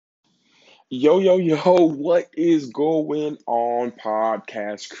Yo, yo, yo, what is going on,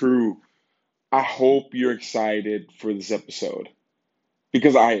 podcast crew? I hope you're excited for this episode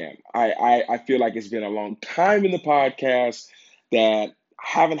because I am. I feel like it's been a long time in the podcast that I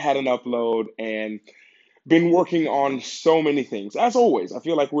haven't had an upload and been working on so many things. As always, I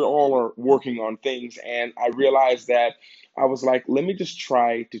feel like we all are working on things, and I realized that I was like, let me just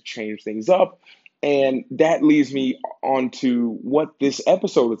try to change things up. And that leads me on to what this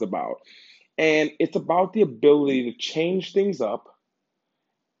episode is about. And it's about the ability to change things up,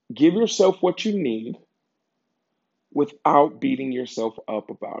 give yourself what you need without beating yourself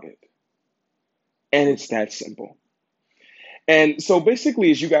up about it. And it's that simple. And so basically,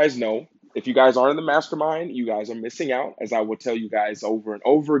 as you guys know, if you guys aren't in the mastermind, you guys are missing out, as I will tell you guys over and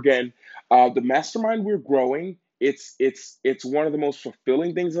over again. The mastermind we're growing, it's one of the most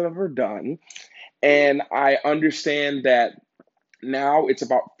fulfilling things I've ever done. And I understand that now it's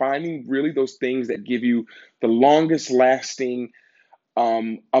about finding really those things that give you the longest lasting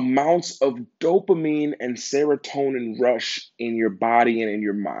amounts of dopamine and serotonin rush in your body and in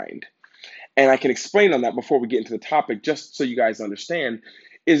your mind. And I can explain on that before we get into the topic, just so you guys understand,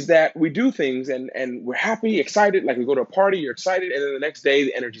 is that we do things and we're happy, excited, like we go to a party, you're excited, and then the next day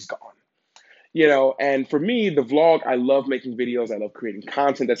the energy's gone. And for me, the vlog, I love making videos, I love creating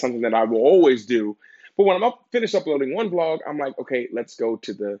content. That's something that I will always do. But when I'm finished uploading one vlog, I'm like, okay, let's go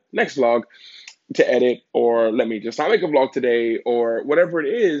to the next vlog to edit, or let me just not make a vlog today, or whatever it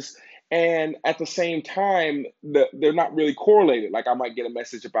is. And at the same time, they're not really correlated. Like I might get a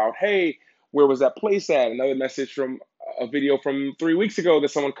message about, hey, where was that place at? Another message from a video from 3 weeks ago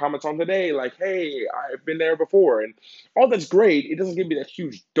that someone comments on today, like, hey, I've been there before. And all that's great. It doesn't give me that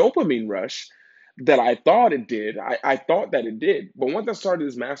huge dopamine rush that I thought it did. I thought that it did. But once I started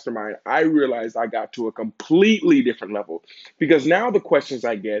this mastermind, I realized I got to a completely different level because now the questions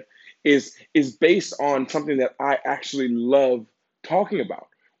I get is based on something that I actually love talking about,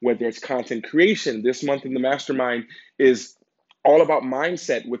 whether it's content creation. This month in the mastermind is all about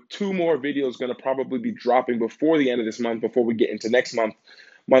mindset, with two more videos going to probably be dropping before the end of this month, before we get into next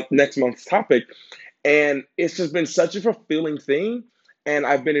month's topic. And it's just been such a fulfilling thing. And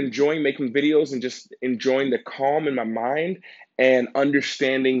I've been enjoying making videos and just enjoying the calm in my mind and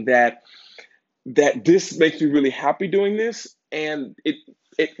understanding that this makes me really happy doing this. And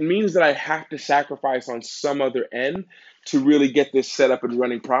it means that I have to sacrifice on some other end to really get this set up and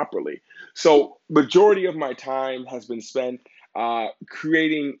running properly. So majority of my time has been spent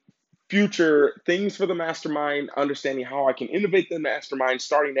creating future things for the mastermind, understanding how I can innovate the mastermind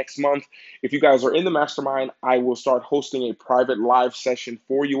starting next month. If you guys are in the mastermind, I will start hosting a private live session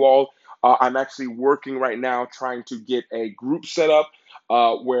for you all. I'm actually working right now trying to get a group set up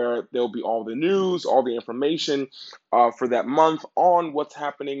where there'll be all the news, all the information for that month on what's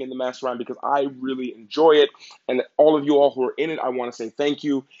happening in the mastermind, because I really enjoy it. And all of you all who are in it, I want to say thank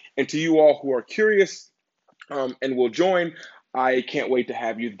you. And to you all who are curious and will join, I can't wait to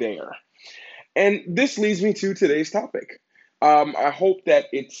have you there. And this leads me to today's topic. I hope that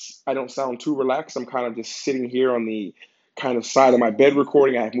I don't sound too relaxed. I'm kind of just sitting here on the kind of side of my bed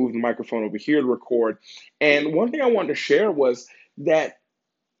recording. I have moved the microphone over here to record. And one thing I wanted to share was that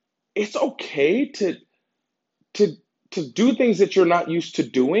it's okay to to do things that you're not used to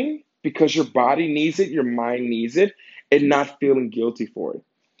doing because your body needs it, your mind needs it, and not feeling guilty for it.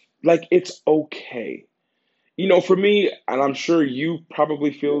 Like it's okay. For me, and I'm sure you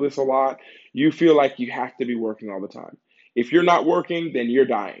probably feel this a lot, you feel like you have to be working all the time. If you're not working, then you're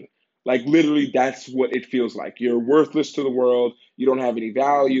dying. Like literally, that's what it feels like. You're worthless to the world. You don't have any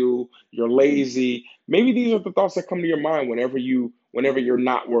value. You're lazy. Maybe these are the thoughts that come to your mind whenever you're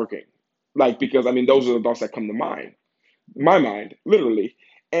not working. Like because I mean, those are the thoughts that come to my mind, literally.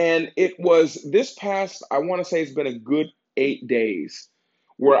 And it was this past, I want to say it's been a good 8 days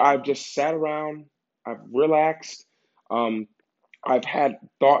where I've just sat around, I've relaxed, um, I've had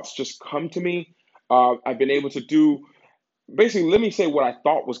thoughts just come to me. I've been able to do, basically, let me say what I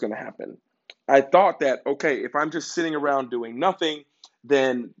thought was going to happen. I thought that, okay, if I'm just sitting around doing nothing,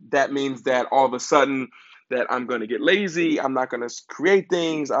 then that means that all of a sudden that I'm going to get lazy. I'm not going to create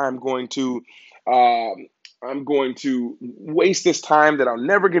things. Um, I'm going to waste this time that I'll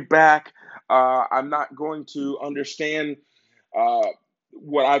never get back. I'm not going to understand uh,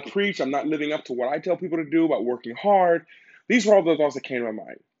 what I preach. I'm not living up to what I tell people to do about working hard. These were all the thoughts that came to my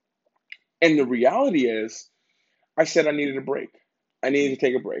mind. And the reality is, I said I needed a break. I needed to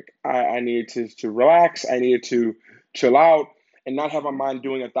take a break. I needed to relax. I needed to chill out and not have my mind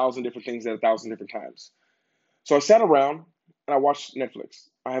doing 1,000 different things at 1,000 different times. So I sat around and I watched Netflix.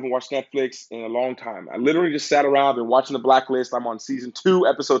 I haven't watched Netflix in a long time. I literally just sat around and watching The Blacklist. I'm on season 2,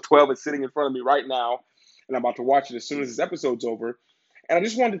 episode 12. It's sitting in front of me right now, and I'm about to watch it as soon as this episode's over. And I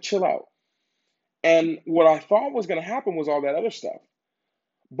just wanted to chill out. And what I thought was going to happen was all that other stuff.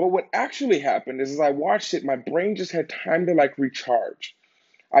 But what actually happened is, as I watched it, my brain just had time to like recharge.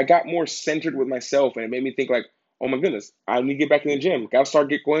 I got more centered with myself, and it made me think like, oh my goodness, I need to get back in the gym. Got to start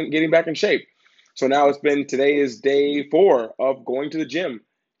getting back in shape. So now today is day 4 of going to the gym,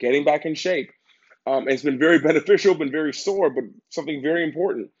 getting back in shape. It's been very beneficial, been very sore, but something very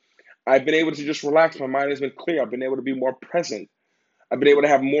important. I've been able to just relax. My mind has been clear. I've been able to be more present. I've been able to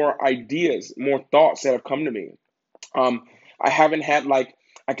have more ideas, more thoughts that have come to me. Um, I haven't had like,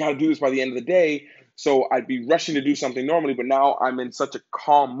 I got to do this by the end of the day. So I'd be rushing to do something normally, but now I'm in such a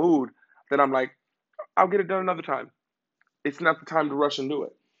calm mood that I'm like, I'll get it done another time. It's not the time to rush and do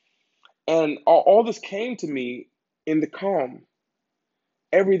it. And all this came to me in the calm.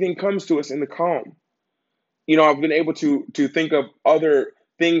 Everything comes to us in the calm. I've been able to think of other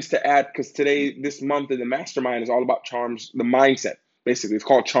things to add because this month in the mastermind is all about charms, the mindset. Basically, it's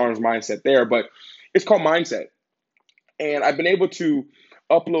called Charms Mindset there, but it's called Mindset. And I've been able to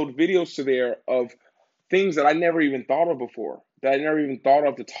upload videos to there of things that I never even thought of before, that I never even thought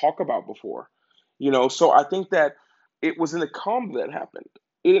of to talk about before. So I think that it was in the calm that happened.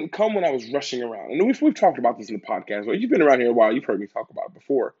 It didn't come when I was rushing around. And we've talked about this in the podcast. Well, you've been around here a while. You've heard me talk about it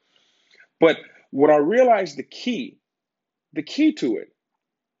before. But what I realized the key to it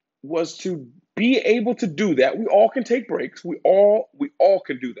was to be able to do that. We all can take breaks. We all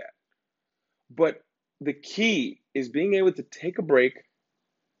can do that. But the key is being able to take a break,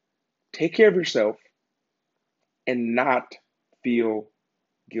 take care of yourself, and not feel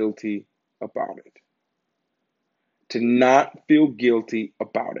guilty about it. To not feel guilty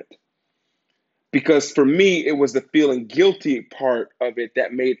about it. Because for me, it was the feeling guilty part of it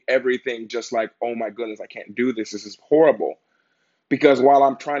that made everything just like, oh my goodness, I can't do this. This is horrible. Because while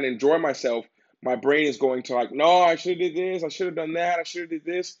I'm trying to enjoy myself, my brain is going to like, no, I should have did this. I should have done that. I should have did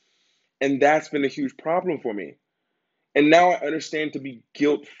this. And that's been a huge problem for me. And now I understand to be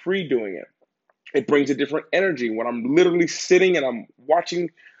guilt free doing it. It brings a different energy. When I'm literally sitting and I'm watching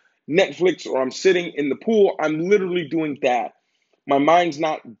Netflix or I'm sitting in the pool, I'm literally doing that. My mind's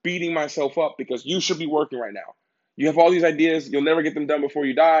not beating myself up because you should be working right now. You have all these ideas. You'll never get them done before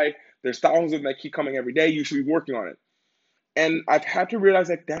you die. There's thousands of them that keep coming every day. You should be working on it. And I've had to realize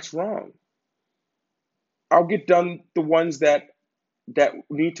that that's wrong. I'll get done the ones that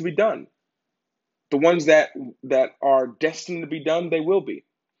need to be done. The ones that are destined to be done, they will be.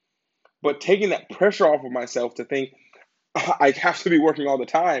 But taking that pressure off of myself to think I have to be working all the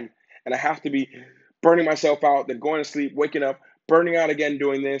time and I have to be burning myself out, then going to sleep, waking up, burning out again,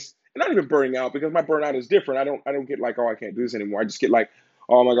 doing this, and not even burning out because my burnout is different. I don't get like, oh, I can't do this anymore. I just get like,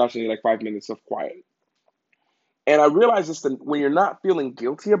 oh my gosh, I need like 5 minutes of quiet. And I realize this that when you're not feeling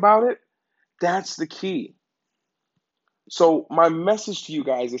guilty about it, that's the key. So my message to you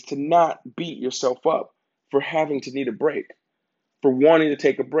guys is to not beat yourself up for having to need a break, for wanting to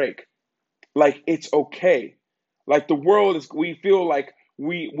take a break. Like it's okay. Like the world is, we feel like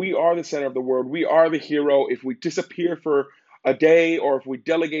we are the center of the world. We are the hero. If we disappear for a day or if we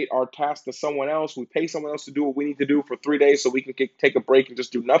delegate our task to someone else, we pay someone else to do what we need to do for 3 days so we can take a break and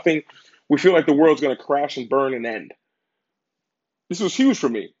just do nothing. We feel like the world's going to crash and burn and end. This was huge for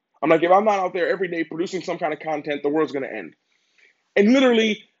me. I'm like, if I'm not out there every day producing some kind of content, the world's going to end. And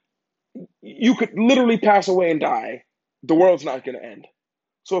literally, you could literally pass away and die. The world's not going to end.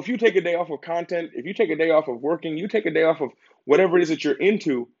 So if you take a day off of content, if you take a day off of working, you take a day off of whatever it is that you're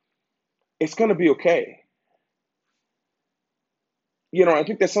into, it's going to be okay. I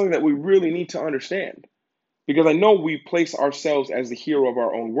think that's something that we really need to understand because I know we place ourselves as the hero of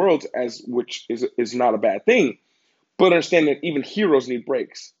our own worlds, as which is not a bad thing. But understand that even heroes need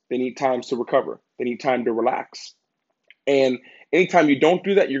breaks. They need times to recover. They need time to relax. And anytime you don't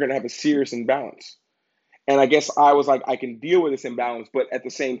do that, you're going to have a serious imbalance. And I guess I was like, I can deal with this imbalance, but at the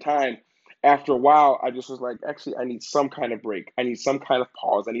same time, after a while, I just was like, actually, I need some kind of break. I need some kind of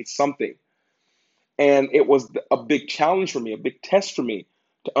pause. I need something. And it was a big challenge for me, a big test for me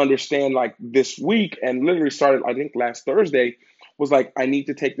to understand like this week and literally started, I think last Thursday, was like, I need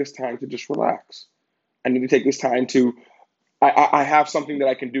to take this time to just relax. I need to take this time to, I have something that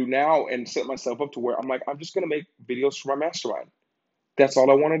I can do now and set myself up to where I'm like, I'm just going to make videos for my mastermind. That's all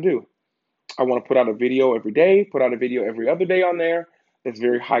I want to do. I want to put out a video every day, put out a video every other day on there that's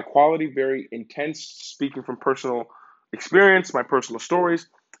very high quality, very intense, speaking from personal experience, my personal stories.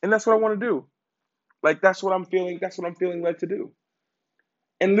 And that's what I want to do. Like that's what I'm feeling led to do.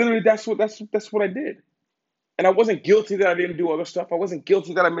 And literally that's what I did. And I wasn't guilty that I didn't do other stuff. I wasn't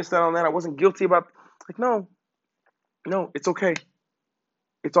guilty that I missed out on that. I wasn't guilty about, like, no, no, it's okay.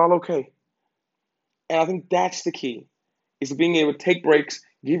 It's all okay. And I think that's the key, is being able to take breaks,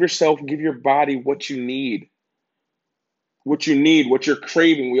 give yourself, give your body what you need, what you're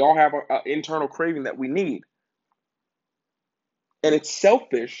craving. We all have an internal craving that we need. And it's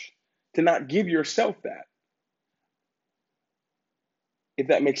selfish to not give yourself that, if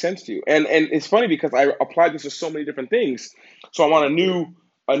that makes sense to you. And it's funny because I applied this to so many different things. So I'm on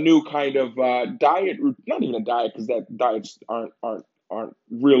a new kind of diet, not even a diet because that diets aren't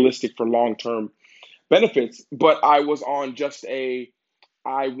realistic for long term benefits. But I was on just I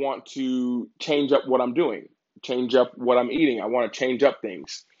want to change up what I'm doing, change up what I'm eating. I want to change up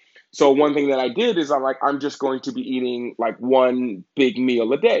things. So one thing that I did is I'm just going to be eating like one big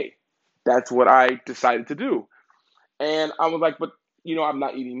meal a day. That's what I decided to do. And I was like, but I'm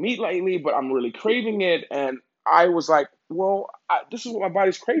not eating meat lately, but I'm really craving it. And I was like, well, this is what my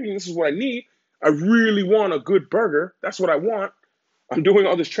body's craving. This is what I need. I really want a good burger. That's what I want. I'm doing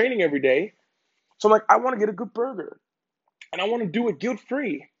all this training every day. So I'm like, I want to get a good burger and I want to do it guilt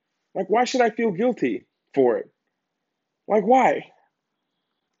free. Like, why should I feel guilty for it? Like, why?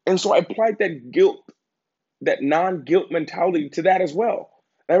 And so I applied that guilt, that non guilt mentality to that as well.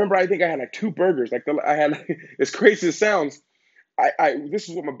 And I remember, I think I had like two burgers. Like, I had, as crazy as it sounds, this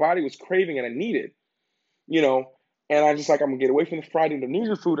is what my body was craving and I needed, you know. And I just like, I'm gonna get away from the fried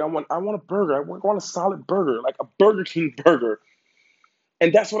Indonesian food. I want a burger. I want a solid burger, like a Burger King burger.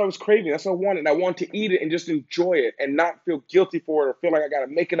 And that's what I was craving. That's what I wanted. And I wanted to eat it and just enjoy it and not feel guilty for it or feel like I gotta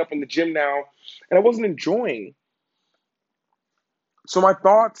make it up in the gym now. And I wasn't enjoying. So my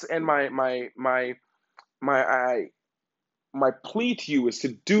thoughts and my my plea to you is to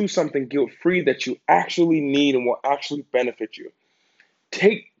do something guilt free that you actually need and will actually benefit you.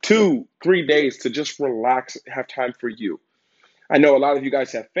 Take 2, 3 days to just relax, have time for you. I know a lot of you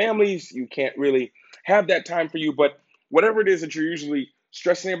guys have families, you can't really have that time for you, but whatever it is that you're usually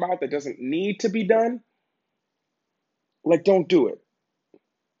stressing about that doesn't need to be done, like, don't do it.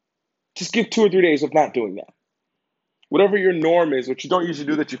 Just give 2 or 3 days of not doing that. Whatever your norm is, what you don't usually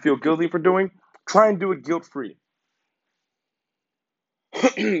do that you feel guilty for doing, try and do it guilt free.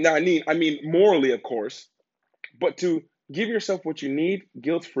 Now, I mean morally, of course, but to give yourself what you need,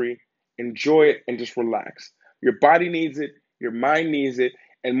 guilt free, enjoy it, and just relax. Your body needs it, your mind needs it,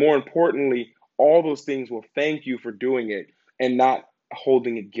 and more importantly, all those things will thank you for doing it and not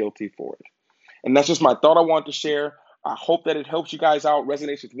holding it guilty for it. And that's just my thought I want to share. I hope that it helps you guys out,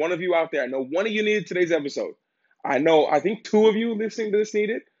 resonates with one of you out there. I know one of you needed today's episode. I think two of you listening to this need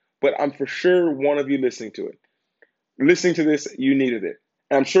it, but I'm for sure one of you listening to it. Listening to this, you needed it.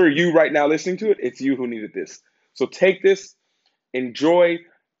 And I'm sure you right now listening to it, it's you who needed this. So take this, enjoy,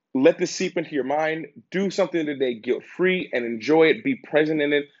 let this seep into your mind, do something today guilt free and enjoy it, be present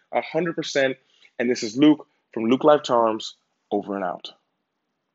in it 100%. And this is Luke from Luke Life Charms, over and out.